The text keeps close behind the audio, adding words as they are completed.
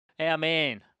Our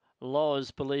man,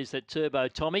 Loz, believes that Turbo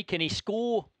Tommy, can he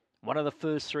score one of the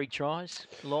first 3 tries,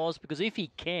 Loz? Because if he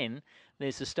can,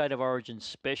 there's the State of Origin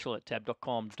special at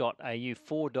tab.com.au,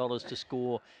 $4 to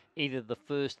score either the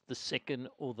first, the second,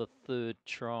 or the third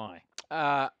try.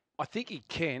 I think he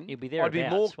can. He'll be there. I'd be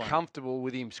more comfortable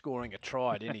with him scoring a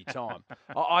try at any time.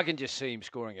 I can just see him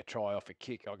scoring a try off a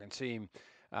kick. I can see him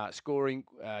scoring,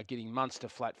 getting Munster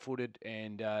flat-footed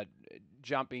and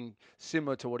jumping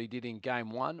similar to what he did in game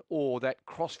 1, or that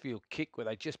crossfield kick where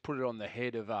they just put it on the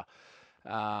head of a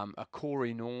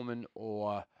Corey Norman,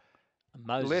 or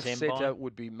left centre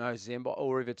would be Moses Mbye,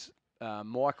 or if it's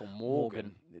Michael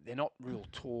Morgan. They're not real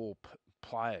tall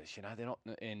players, you know. They're not.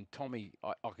 And Tommy,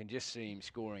 I can just see him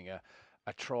scoring a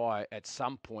try at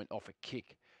some point off a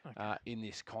kick. Okay. In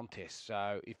this contest,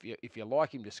 so if you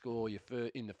like him to score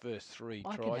in the first 3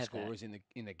 try scorers in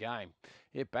the game,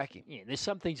 back him. Yeah, there's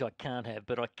some things I can't have,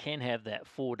 but I can have that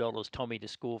 $4 Tommy to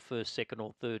score first, second,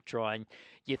 or third try. And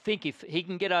you think if he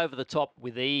can get over the top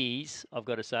with ease, I've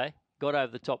got to say, got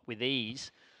over the top with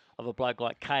ease of a bloke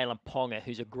like Kalen Ponga,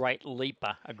 who's a great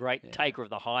leaper, a great taker of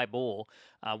the high ball.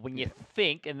 When you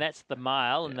think, and that's the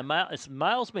male, and the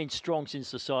male's been strong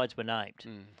since the sides were named.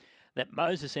 That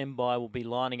Moses Mbye will be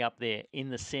lining up there in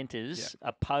the centres,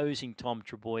 opposing Tom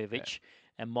Trbojevic,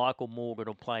 and Michael Morgan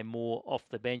will play more off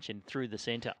the bench and through the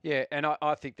centre. Yeah, and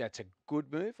I think that's a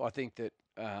good move. I think that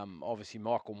obviously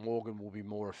Michael Morgan will be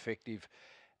more effective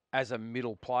as a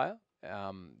middle player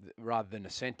rather than a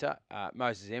centre.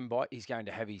 Moses Mbye, he's going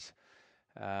to have his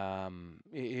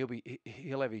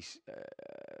he'll have his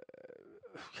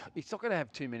he's not going to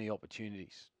have too many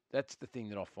opportunities. That's the thing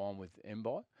that I find with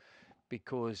Mbye.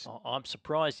 Because I'm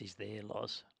surprised he's there,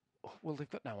 Loz. Well, they've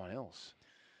got no one else.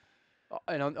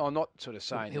 And I'm not sort of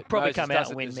saying he'll that probably Moses come out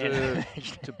doesn't and deserve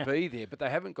to be there, but they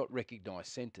haven't got recognised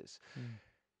centres.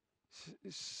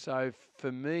 So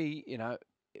for me, you know,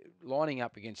 lining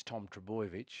up against Tom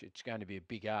Trbojevic, it's going to be a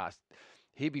big ask.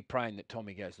 He'll be praying that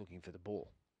Tommy goes looking for the ball.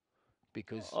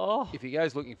 Because if he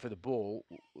goes looking for the ball,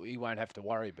 he won't have to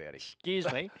worry about it. Excuse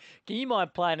me. Can you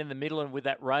mind playing in the middle and with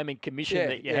that roaming commission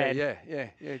that you had?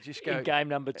 Yeah. Just go in game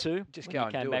number 2. Just when go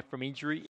you came back from injury.